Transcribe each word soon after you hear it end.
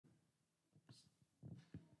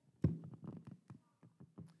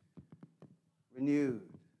renewed.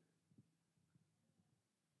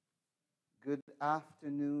 Good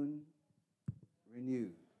afternoon,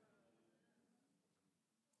 renewed.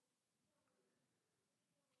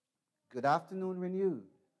 Good afternoon, renewed.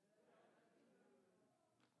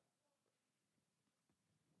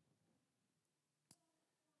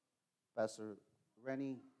 Pastor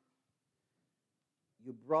Rennie,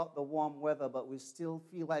 you brought the warm weather, but we still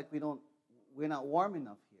feel like we're not warm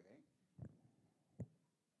enough here. Eh?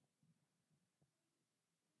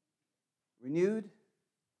 Renewed,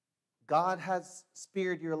 God has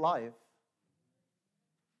spared your life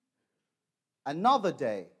another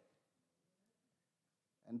day.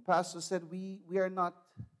 And Pastor said we're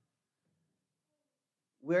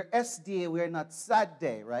SDA, we are not sad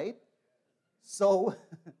day, right? So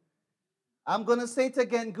I'm going to say it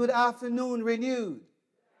again, good afternoon, renewed.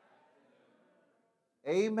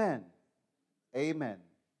 Amen. Amen.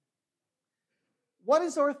 What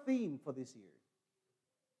is our theme for this year?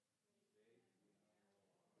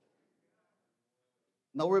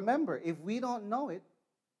 Now remember, if we don't know it,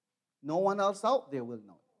 no one else out there will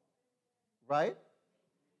know it. Right?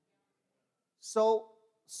 So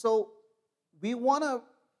we want to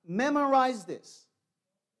memorize this.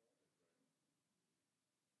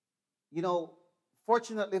 You know,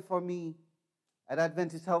 fortunately for me, at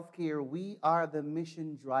Adventist Healthcare, we are the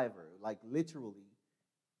mission driver, like literally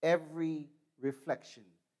every reflection,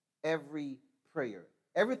 every prayer,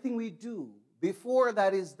 everything we do before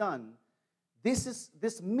that is done, this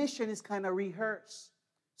mission is kind of rehearsed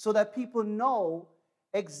so that people know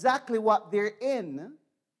exactly what they're in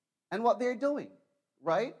and what they're doing,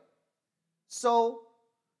 right? So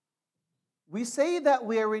we say that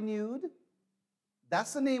we are renewed.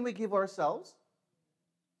 That's the name we give ourselves,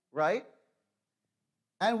 right?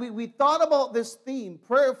 And we thought about this theme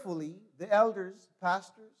prayerfully, the elders,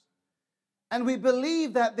 pastors, and we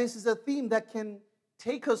believe that this is a theme that can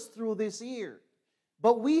take us through this year.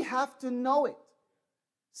 But we have to know it.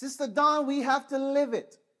 Sister Dawn, we have to live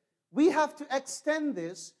it. We have to extend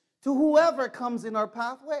this to whoever comes in our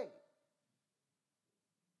pathway.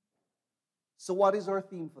 So what is our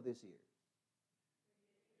theme for this year?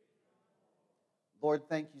 Lord,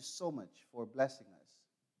 thank you so much for blessing us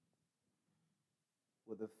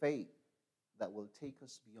with a faith that will take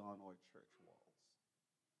us beyond our church walls.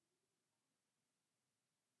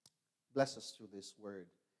 Bless us through this word.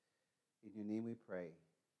 In your name we pray.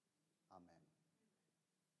 Amen.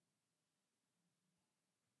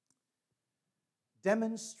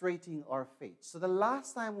 Demonstrating our faith. So the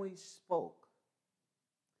last time we spoke,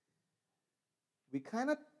 we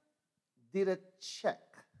kind of did a check,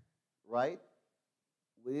 right?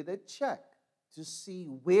 We did a check to see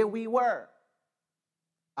where we were.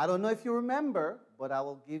 I don't know if you remember, but I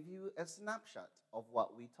will give you a snapshot of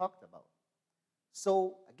what we talked about.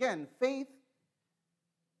 So, again, faith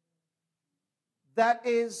that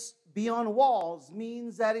is beyond walls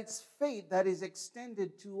means that it's faith that is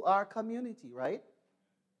extended to our community, right?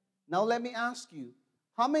 Now, let me ask you,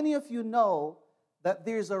 how many of you know that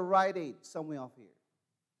there's a Rite Aid somewhere off here?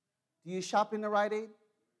 Do you shop in the Rite Aid?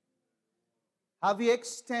 Have you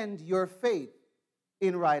extend your faith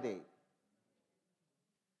in Rite Aid?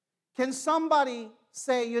 Can somebody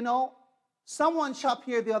say, you know, someone shopped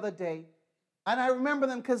here the other day, and I remember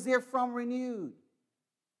them because they're from Renewed.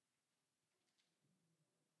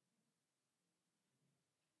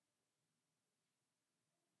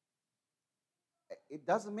 It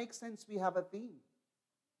doesn't make sense we have a theme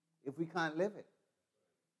if we can't live it.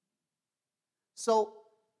 So,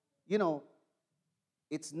 you know,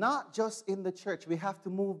 it's not just in the church. We have to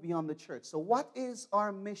move beyond the church. So what is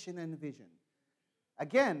our mission and vision?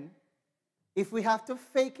 Again, if we have to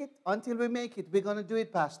fake it until we make it, we're going to do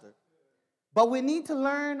it, Pastor. But we need to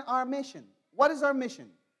learn our mission. What is our mission?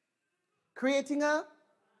 Creating a...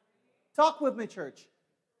 Talk with me, church.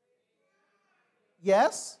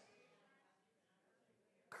 Yes?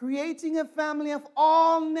 Creating a family of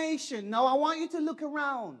all nations. Now, I want you to look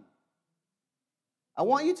around. I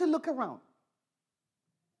want you to look around.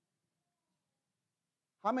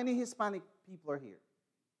 How many Hispanic people are here?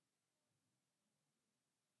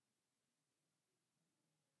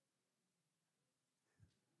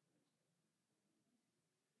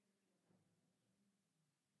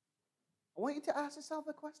 I want you to ask yourself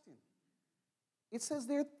a question. It says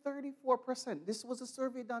there 34%. This was a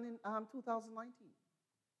survey done in 2019.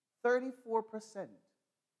 34%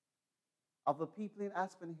 of the people in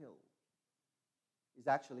Aspen Hill is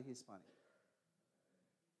actually Hispanic.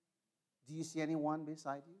 Do you see anyone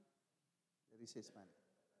beside you that is Hispanic?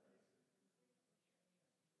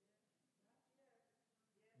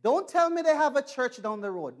 Don't tell me they have a church down the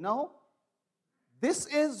road. No. This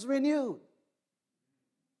is Renewed.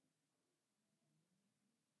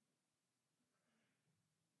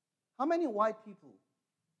 How many white people,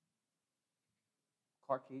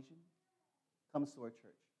 Caucasian, comes to our church?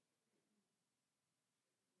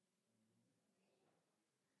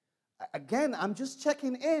 Again, I'm just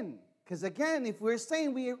checking in. Because again, if we're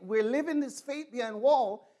saying we're living this faith behind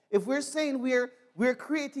wall, if we're saying we're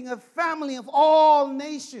creating a family of all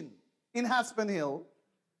nations in Aspen Hill,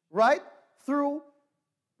 right? Through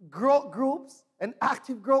growth groups and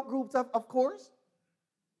active growth groups, of course.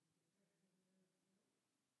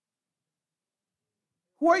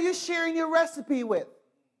 Who are you sharing your recipe with?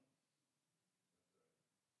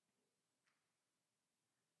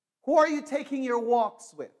 Who are you taking your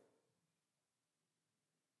walks with?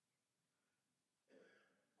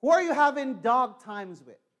 Who are you having dog times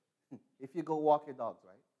with? If you go walk your dogs,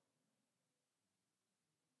 right?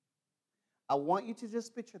 I want you to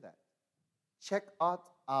just picture that. Check out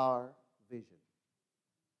our vision.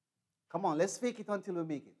 Come on, let's fake it until we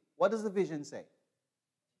make it. What does the vision say?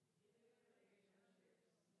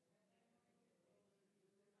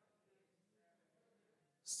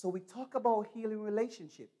 So we talk about healing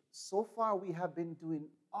relationship. So far we have been doing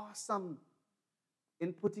awesome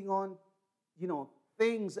in putting on,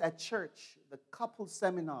 things at church, the couple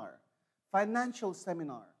seminar, financial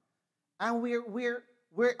seminar. And we're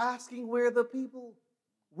asking where the people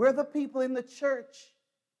in the church.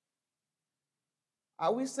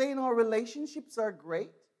 Are we saying our relationships are great?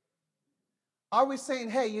 Are we saying,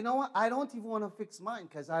 hey, you know what? I don't even want to fix mine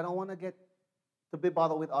because I don't want to get to be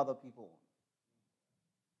bothered with other people.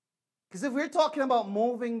 Because if we're talking about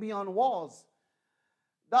moving beyond walls,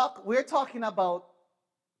 Doc, we're talking about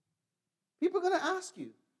people are going to ask you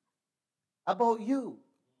about you.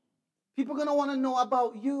 People are going to want to know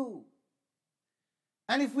about you.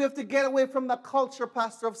 And if we have to get away from the culture,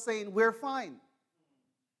 Pastor, of saying we're fine.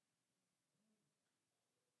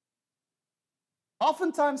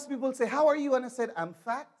 Oftentimes people say, how are you? And I said, I'm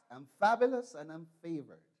fat, I'm fabulous, and I'm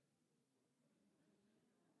favored.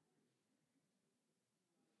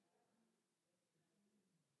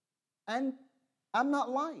 And I'm not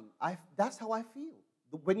lying. That's how I feel.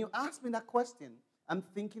 When you ask me that question, I'm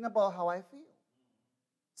thinking about how I feel.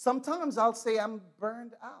 Sometimes I'll say I'm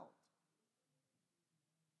burned out.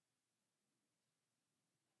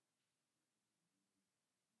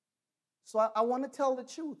 So I want to tell the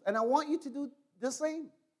truth, and I want you to do the same.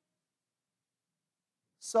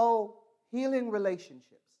 So, healing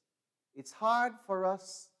relationships. It's hard for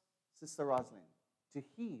us, Sister Rosalind, to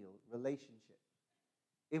heal relationships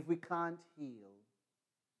if we can't heal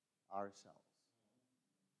ourselves.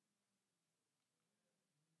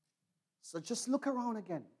 So just look around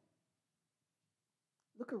again.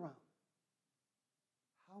 Look around.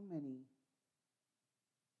 How many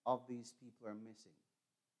of these people are missing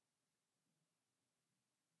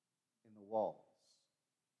in the walls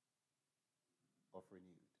of renewed?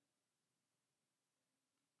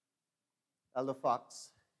 Elder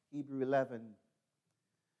Fox, Hebrew 11.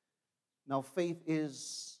 Now faith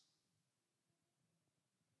is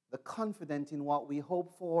the confidence in what we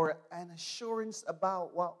hope for and assurance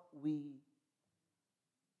about what we.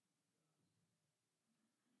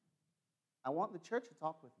 I want the church to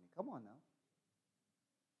talk with me. Come on now.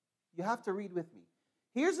 You have to read with me.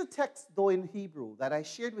 Here's a text, though, in Hebrew that I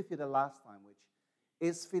shared with you the last time, which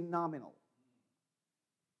is phenomenal.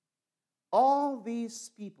 All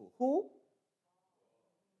these people, who?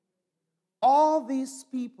 All these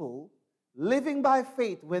people living by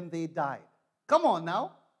faith when they died. Come on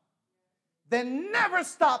now. They never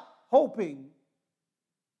stopped hoping,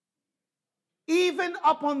 even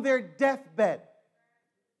upon their deathbed.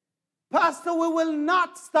 Pastor, we will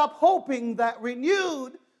not stop hoping that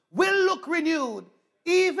renewed will look renewed,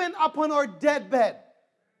 even upon our deathbed.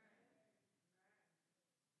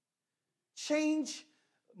 Change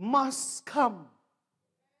must come.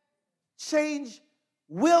 Change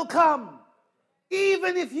will come,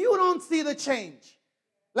 even if you don't see the change.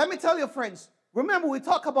 Let me tell you, friends, remember we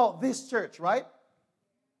talk about this church, right?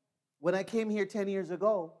 When I came here 10 years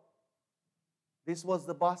ago, this was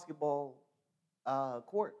the basketball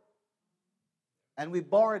court. And we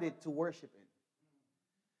borrowed it to worship in.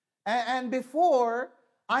 And before,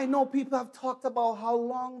 I know people have talked about how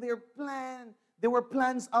long there were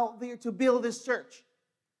plans out there to build this church.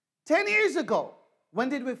 10 years ago, when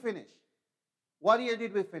did we finish? What year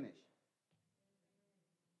did we finish?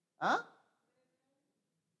 Huh?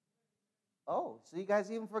 Oh, so you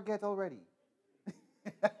guys even forget already.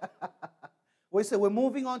 We say we're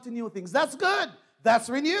moving on to new things. That's good. That's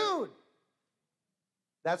renewed.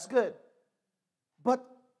 That's good. But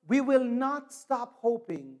we will not stop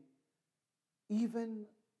hoping even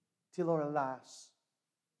till our last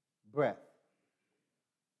breath.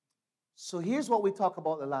 So here's what we talked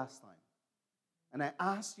about the last time. And I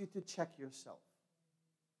asked you to check yourself.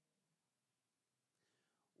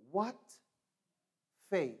 What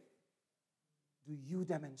faith do you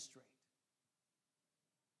demonstrate?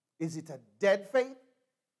 Is it a dead faith?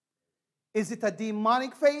 Is it a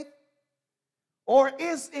demonic faith? Or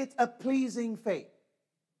is it a pleasing faith?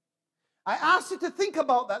 I asked you to think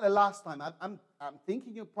about that the last time. I'm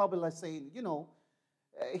thinking you're probably like saying,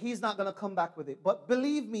 he's not going to come back with it. But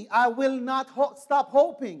believe me, I will not stop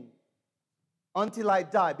hoping until I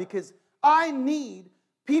die, because I need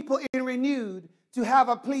people in Renewed to have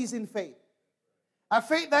a pleasing faith. A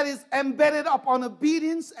faith that is embedded upon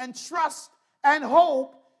obedience and trust and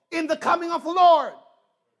hope in the coming of the Lord.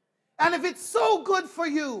 And if it's so good for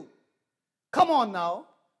you, come on now,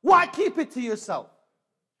 why keep it to yourself?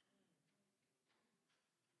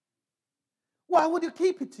 Why would you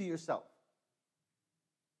keep it to yourself?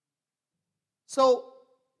 So,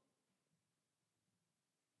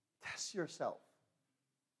 test yourself.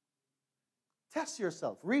 Test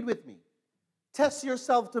yourself. Read with me. Test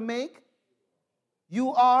yourself to make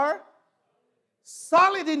you are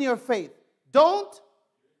solid in your faith.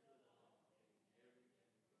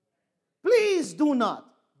 Please do not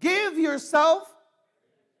give yourself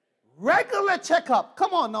regular checkup.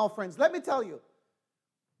 Come on now, friends. Let me tell you.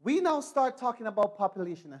 We now start talking about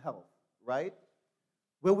population health, right?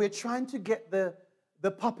 Where we're trying to get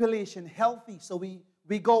the population healthy. So we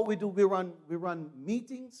run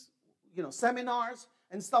meetings, seminars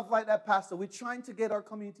and stuff like that, Pastor. We're trying to get our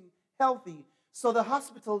community healthy so the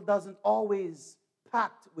hospital doesn't always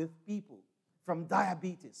packed with people from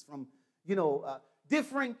diabetes, from,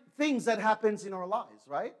 different things that happens in our lives,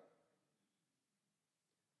 right?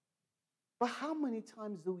 But how many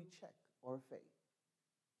times do we check our faith?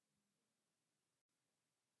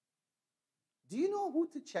 Do you know who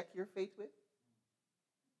to check your faith with?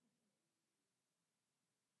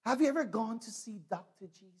 Have you ever gone to see Dr.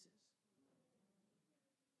 Jesus?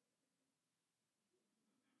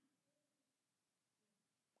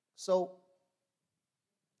 So,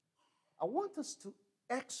 I want us to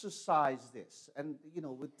exercise this. And,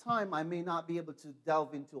 with time, I may not be able to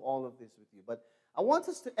delve into all of this with you. But I want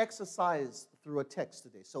us to exercise through a text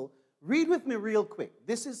today. So, read with me real quick.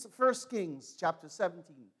 This is 1 Kings chapter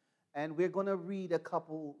 17. And we're going to read a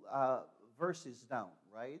couple verses down,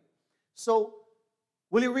 right? So,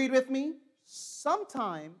 will you read with me?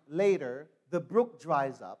 Sometime later, the brook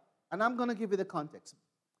dries up. And I'm going to give you the context.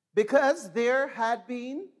 Because there had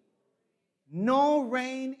been no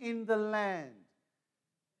rain in the land.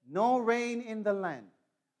 No rain in the land.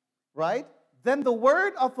 Right? Then the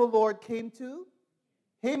word of the Lord came to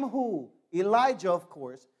him who? Elijah, of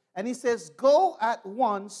course. And he says, go at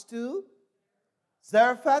once to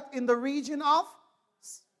Zarephath in the region of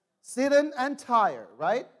Sidon and Tyre,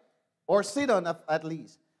 right? Or Sidon at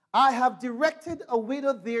least. I have directed a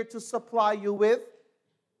widow there to supply you with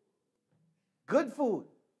good food.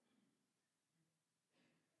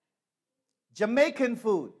 Jamaican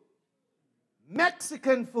food.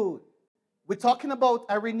 Mexican food. We're talking about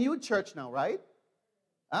a renewed church now, right?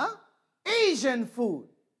 Huh? Asian food.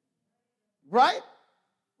 Right?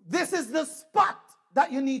 This is the spot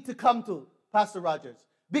that you need to come to, Pastor Rogers.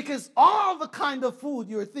 Because all the kind of food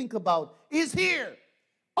you think about is here.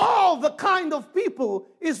 All the kind of people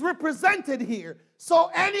is represented here.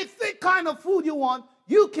 So any kind of food you want,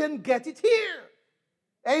 you can get it here.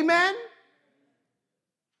 Amen?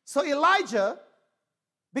 So Elijah,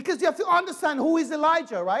 because you have to understand who is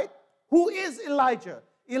Elijah, right? Who is Elijah?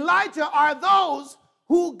 Elijah are those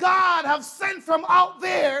who God have sent from out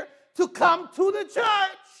there to come to the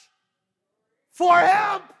church for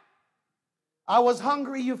help. I was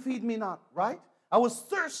hungry, you feed me not, right? I was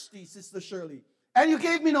thirsty, Sister Shirley, and you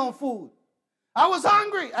gave me no food. I was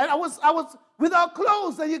hungry, and I was without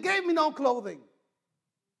clothes, and you gave me no clothing.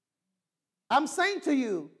 I'm saying to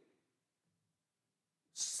you,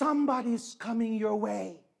 somebody's coming your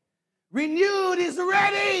way. Renewed is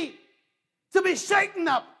ready to be shaken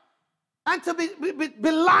up and to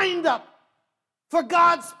be lined up for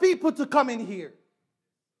God's people to come in here.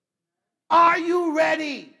 Are you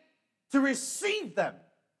ready to receive them?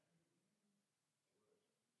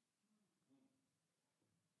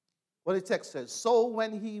 What the text says. So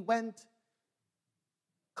when he went,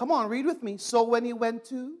 come on, read with me. So when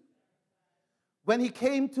he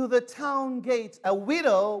came to the town gate, a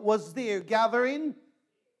widow was there gathering.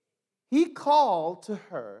 He called to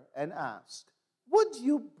her and asked, would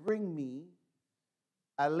you bring me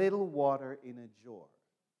a little water in a jar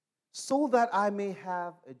so that I may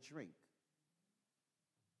have a drink?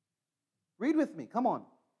 Read with me, come on.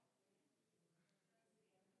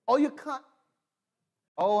 Oh, you can't.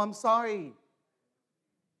 Oh, I'm sorry.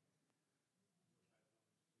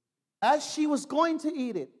 As she was going to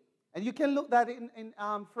eat it, and you can look that in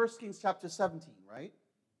 1 Kings chapter 17, right?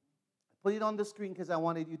 Put it on the screen because I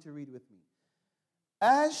wanted you to read with me.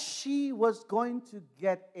 As she was going to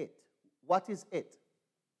get it, what is it?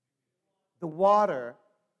 The water.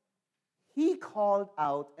 He called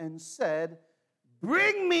out and said,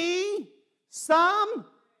 bring me some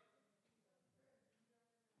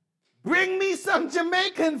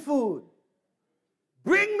Jamaican food.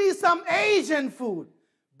 Bring me some Asian food.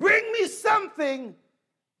 Bring me something.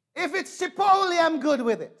 If it's Chipotle, I'm good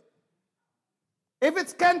with it. If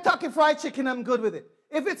it's Kentucky Fried Chicken, I'm good with it.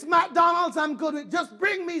 If it's McDonald's, I'm good with it. Just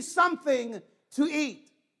bring me something to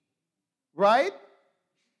eat. Right?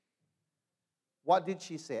 What did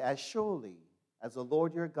she say? As surely as the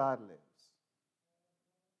Lord your God lives,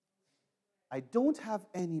 I don't have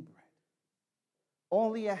any bread,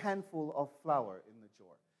 only a handful of flour in the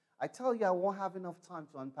jar. I tell you, I won't have enough time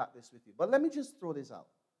to unpack this with you. But let me just throw this out.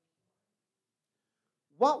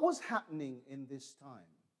 What was happening in this time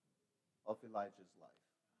of Elijah's life?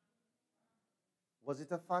 Was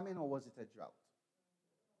it a famine or was it a drought?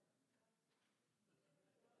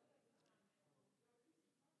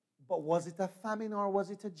 But was it a famine or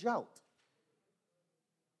was it a drought?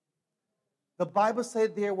 The Bible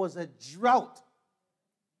said there was a drought.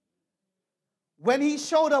 When he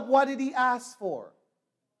showed up, what did he ask for?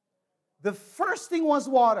 The first thing was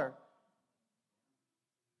water.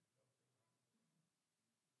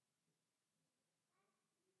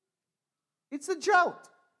 It's a drought.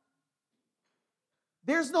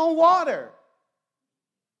 There's no water.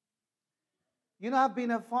 You know, I've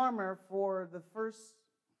been a farmer for the first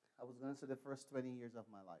 20 years of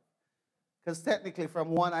my life. Because technically, from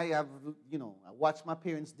one, I watched my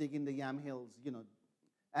parents dig in the yam hills,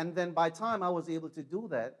 And then by the time I was able to do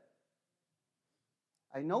that,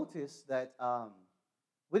 I noticed that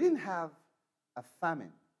we didn't have a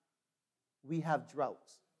famine. We have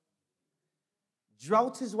droughts.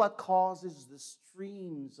 Drought is what causes the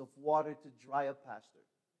streams of water to dry up faster.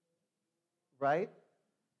 Right?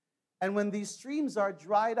 And when these streams are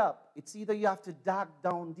dried up, it's either you have to dig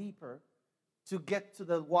down deeper to get to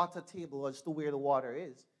the water table as to where the water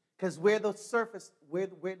is. Because where the surface, where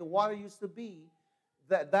the water used to be,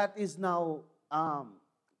 that is now,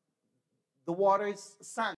 the water is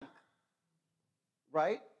sank.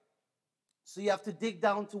 Right? So you have to dig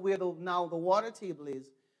down to where now the water table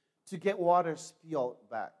is to get water spew out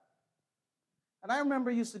back. And I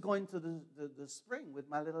remember used to go into the spring with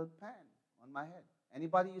my little pan on my head.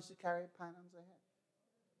 Anybody used to carry a pan on their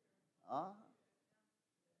head?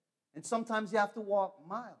 And sometimes you have to walk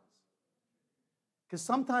miles. Because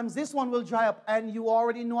sometimes this one will dry up and you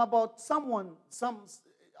already know about some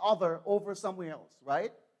other over somewhere else,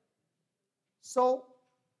 right? So,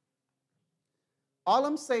 all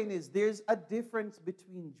I'm saying is there's a difference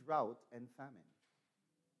between drought and famine.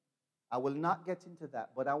 I will not get into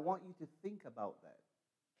that, but I want you to think about that.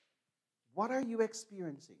 What are you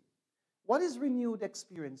experiencing? What is Renewed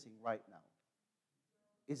experiencing right now?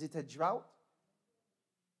 Is it a drought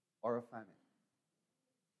or a famine?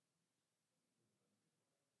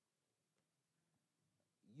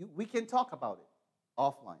 We can talk about it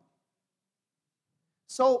offline.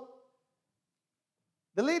 So,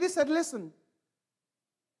 the lady said, listen,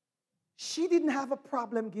 she didn't have a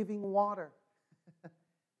problem giving water.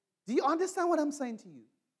 Do you understand what I'm saying to you?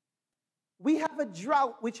 We have a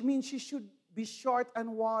drought, which means she should be short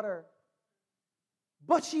on water.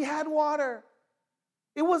 But she had water.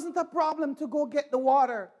 It wasn't a problem to go get the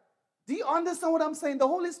water. Do you understand what I'm saying? The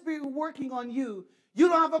Holy Spirit working on you. You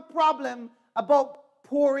don't have a problem about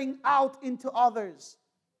pouring out into others.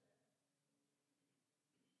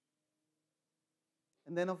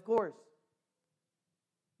 And then, of course,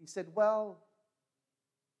 he said, well,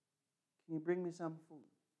 can you bring me some food?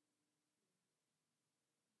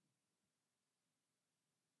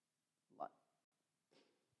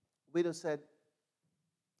 Widow said,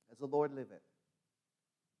 as the Lord liveth,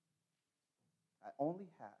 I only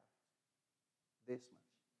have this much.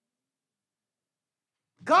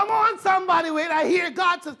 Come on, somebody, when I hear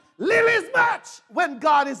God says, little is much when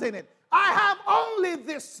God is in it. I have only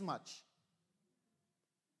this much.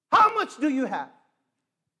 How much do you have?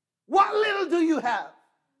 What little do you have?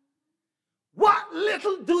 What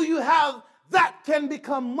little do you have that can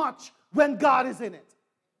become much when God is in it?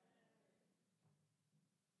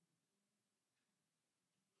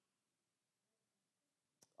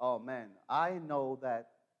 Oh man, I know that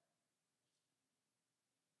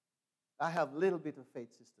I have a little bit of faith,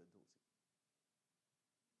 Sister Dulcie.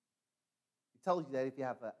 It tells you that if you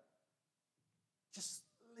have just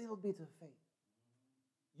a little bit of faith,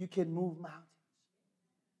 you can move mountains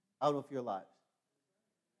out of your lives.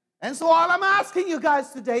 And so all I'm asking you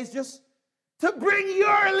guys today is just to bring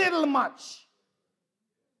your little much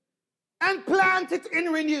and plant it in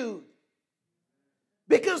renewed.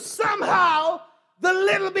 Because somehow the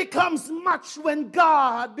little becomes much when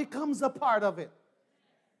God becomes a part of it.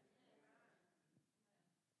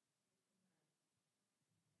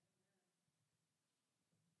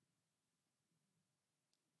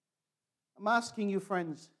 I'm asking you,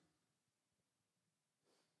 friends.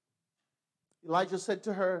 Elijah said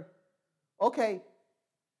to her, okay,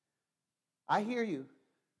 I hear you.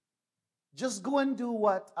 Just go and do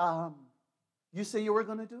what you say you were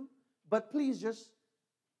going to do. But please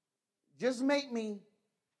just make me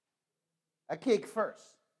a cake first.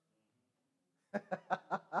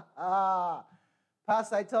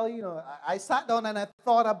 Pastor, I tell you, I sat down and I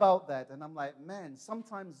thought about that. And I'm like, man,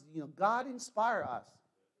 sometimes, God inspire us.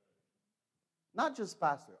 Not just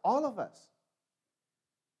pastor, all of us.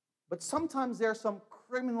 But sometimes there are some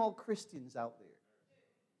criminal Christians out there.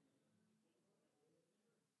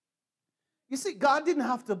 You see, God didn't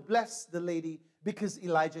have to bless the lady because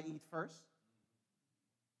Elijah ate first.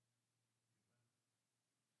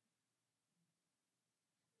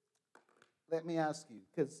 Let me ask you,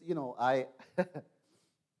 because, I,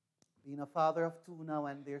 being a father of two now,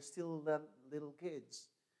 and they're still little kids.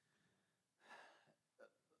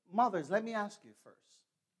 Mothers, let me ask you first.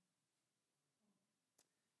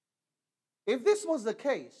 If this was the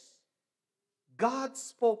case, God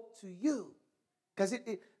spoke to you. Because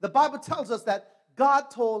the Bible tells us that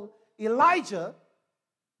God told Elijah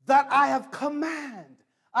that I have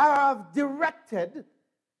I have directed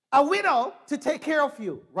a widow to take care of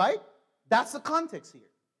you, right? That's the context here.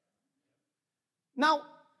 Now,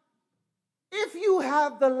 if you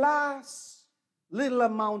have the last little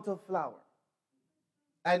amount of flour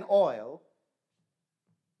and oil,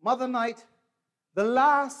 Mother Night, the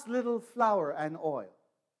last little flour and oil.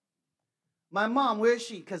 My mom, where is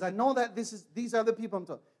she? Because I know that these are the people I'm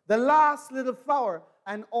talking. The last little flour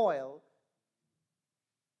and oil.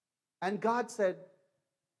 And God said,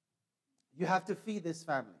 you have to feed this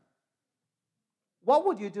family. What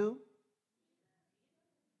would you do?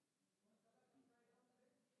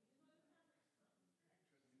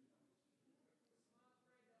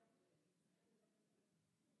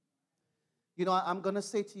 I'm going to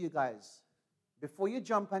say to you guys, before you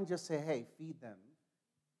jump and just say, hey, feed them,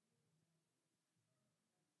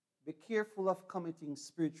 be careful of committing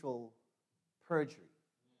spiritual perjury.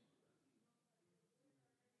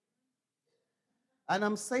 And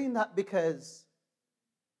I'm saying that because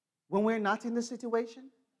when we're not in the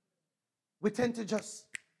situation, we tend to just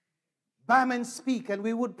bam and speak, and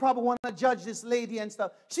we would probably want to judge this lady and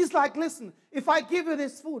stuff. She's like, listen, if I give you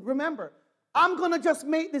this food, remember, I'm going to just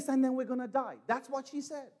make this and then we're going to die. That's what she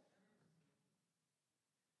said.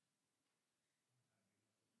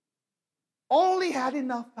 Only had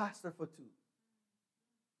enough, Pastor, for two.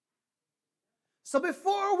 So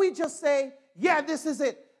before we just say, yeah, this is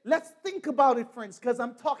it, let's think about it, friends, because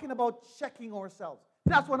I'm talking about checking ourselves.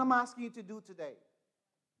 That's what I'm asking you to do today.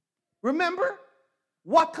 Remember,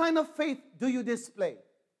 what kind of faith do you display?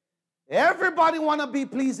 Everybody want to be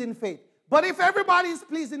pleased in faith. But if everybody is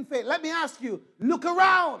pleased in faith, let me ask you, look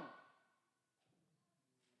around.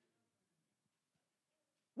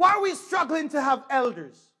 Why are we struggling to have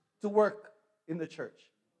elders to work in the church?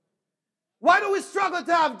 Why do we struggle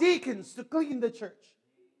to have deacons to clean the church?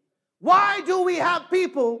 Why do we have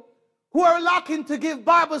people who are lacking to give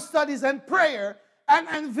Bible studies and prayer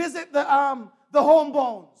and visit the home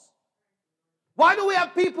bones? Why do we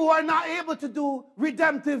have people who are not able to do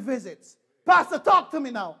redemptive visits? Pastor, talk to me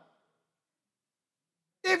now.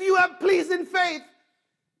 If you have pleasing faith,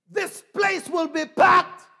 this place will be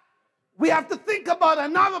packed. We have to think about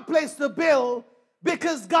another place to build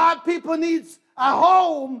because God people needs a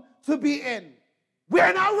home to be in.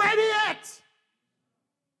 We're not ready yet.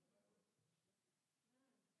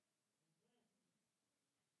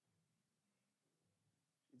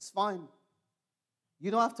 It's fine.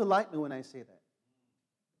 You don't have to like me when I say that.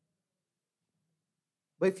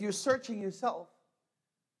 But if you're searching yourself,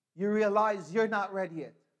 you realize you're not ready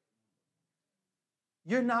yet.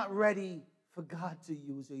 You're not ready for God to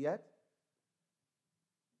use you yet.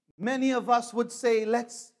 Many of us would say,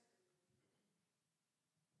 let's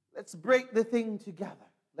break the thing together.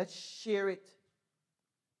 Let's share it.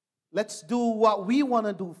 Let's do what we want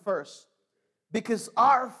to do first. Because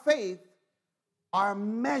our faith are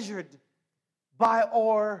measured by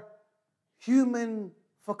our human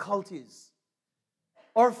faculties.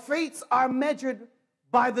 Our faiths are measured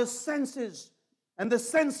by the senses, and the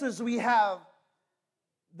senses we have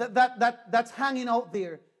that's hanging out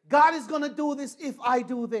there. God is going to do this if I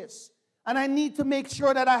do this. And I need to make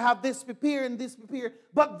sure that I have this prepared and this prepared.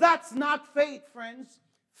 But that's not faith, friends.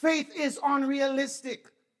 Faith is unrealistic.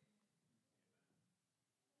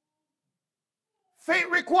 Faith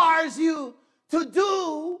requires you to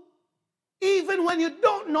do even when you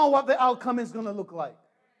don't know what the outcome is going to look like.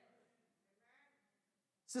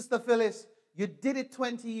 Sister Phyllis, you did it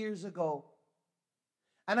 20 years ago.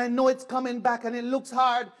 And I know it's coming back and it looks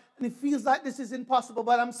hard and it feels like this is impossible.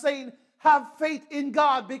 But I'm saying have faith in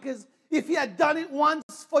God, because if He had done it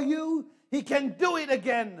once for you, He can do it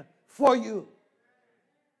again for you.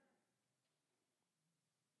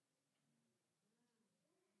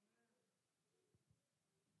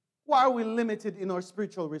 Why are we limited in our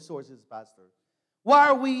spiritual resources, Pastor? Why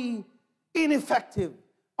are we ineffective,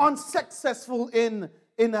 unsuccessful in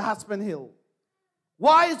Aspen Hill?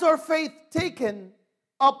 Why is our faith taken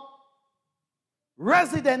up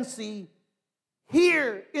residency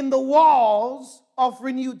here in the walls of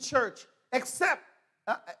Renewed Church, except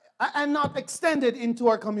and not extended into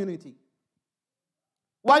our community?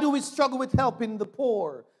 Why do we struggle with helping the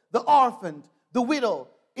poor, the orphaned, the widow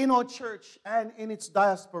in our church and in its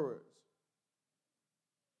diasporas?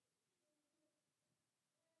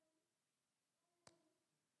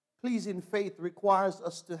 Pleasing faith requires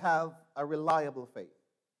us to have a reliable faith.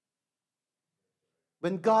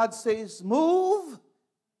 When God says move,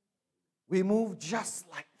 we move just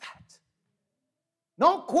like that.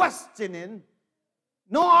 No questioning,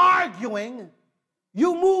 no arguing.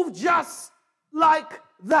 You move just like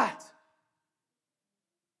that.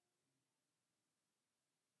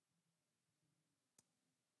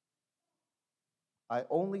 I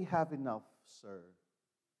only have enough, sir,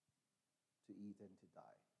 to eat and to die.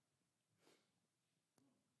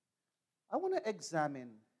 I want to examine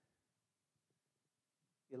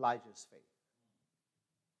Elijah's faith.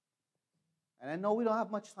 And I know we don't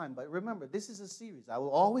have much time, but remember, this is a series. I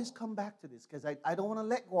will always come back to this because I don't want to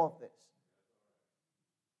let go of this.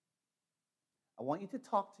 I want you to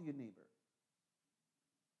talk to your neighbor.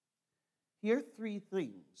 Here are 3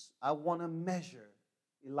 things I want to measure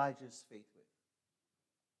Elijah's faith with.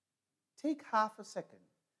 Take half a second.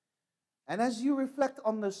 And as you reflect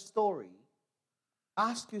on the story,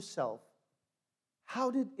 ask yourself,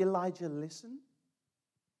 how did Elijah listen,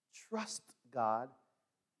 trust God,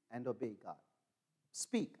 and obey God?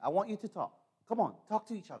 Speak. I want you to talk. Come on, talk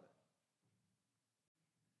to each other.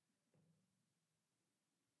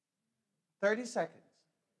 30 seconds.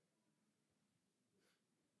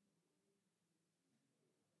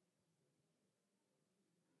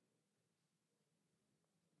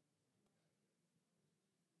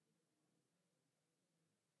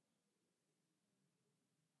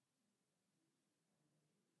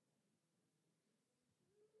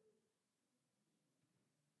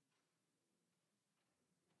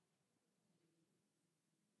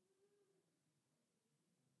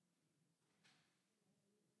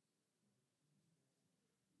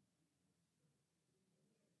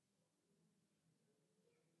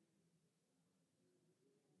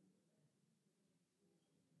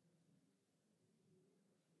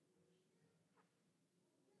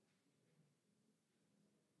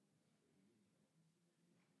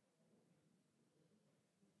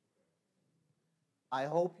 I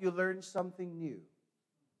hope you learned something new.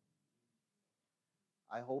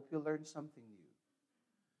 I hope you learned something new.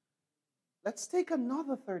 Let's take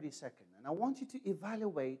another 30 seconds, and I want you to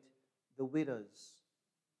evaluate the widow's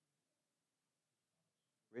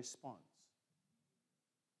response.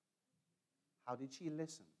 How did she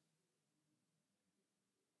listen?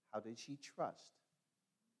 How did she trust?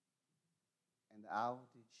 And how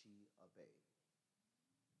did she obey?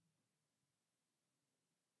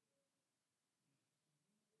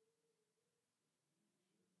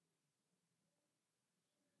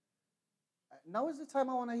 Now is the time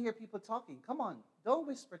I want to hear people talking. Come on, don't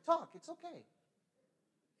whisper, talk. It's okay.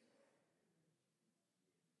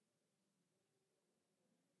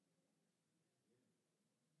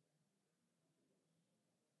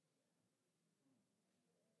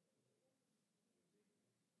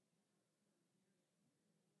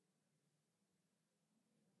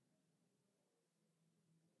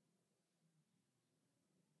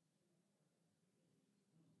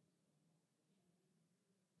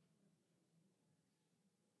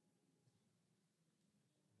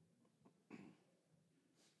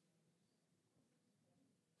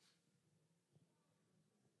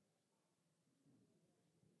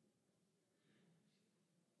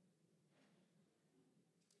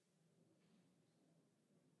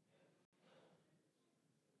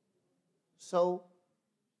 So,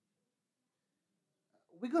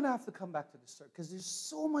 we're going to have to come back to this sermon because there's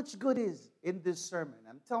so much good is in this sermon.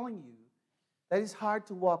 I'm telling you that it's hard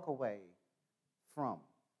to walk away from.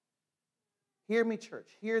 Hear me,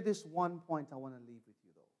 church. Hear this one point I want to leave with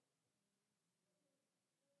you, though.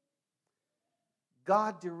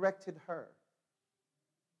 God directed her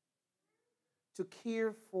to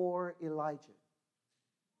care for Elijah.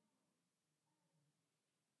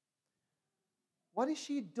 What is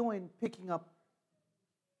she doing picking up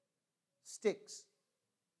sticks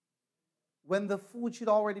when the food should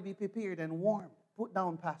already be prepared and warm, put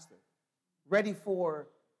down past her, ready for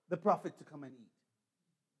the prophet to come and eat?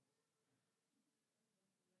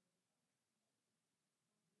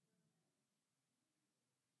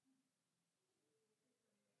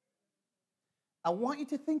 I want you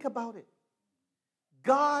to think about it.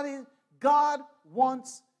 God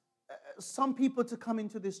wants some people to come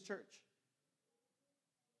into this church.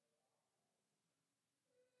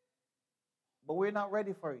 But we're not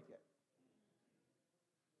ready for it yet.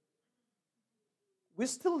 We're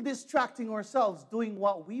still distracting ourselves doing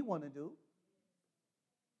what we want to do.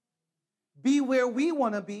 Be where we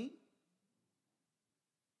want to be.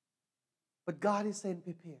 But God is saying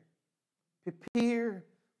prepare. Prepare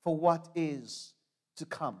for what is to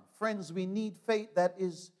come. Friends, we need faith that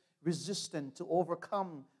is resistant to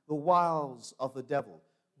overcome the wiles of the devil.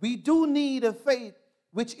 We do need a faith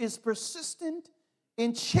which is persistent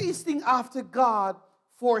in chasing after God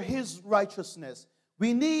for His righteousness.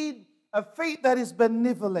 We need a faith that is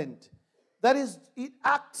benevolent, that is, it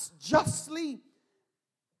acts justly,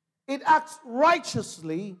 it acts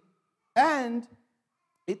righteously, and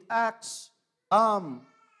it acts, and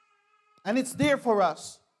it's there for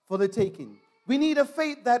us for the taking. We need a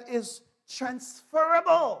faith that is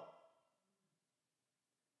transferable,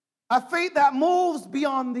 a faith that moves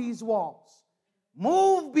beyond these walls.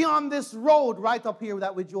 Move beyond this road right up here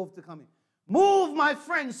that we drove to come in. Move, my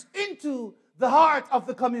friends, into the heart of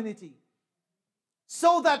the community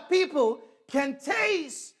so that people can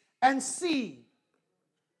taste and see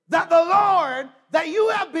that the Lord that you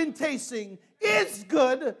have been tasting is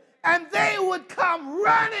good, and they would come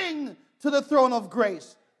running to the throne of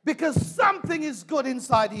grace because something is good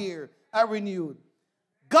inside here at Renewed.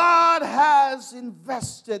 God has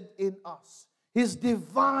invested in us His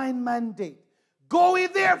divine mandate. Go ye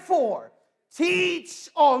therefore, teach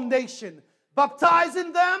all nations,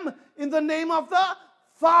 baptizing them in the name of the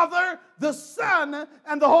Father, the Son,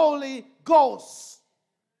 and the Holy Ghost.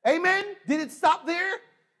 Amen? Did it stop there?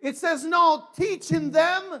 It says, no, teaching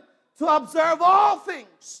them to observe all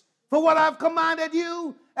things for what I've commanded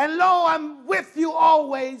you. And lo, I'm with you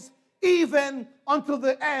always, even unto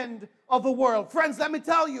the end of the world. Friends, let me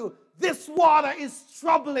tell you, this water is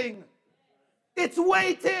troubling. It's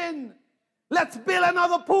waiting. Let's build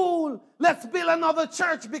another pool. Let's build another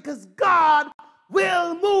church because God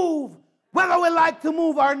will move whether we like to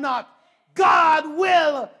move or not. God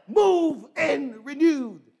will move in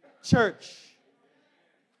Renewed Church.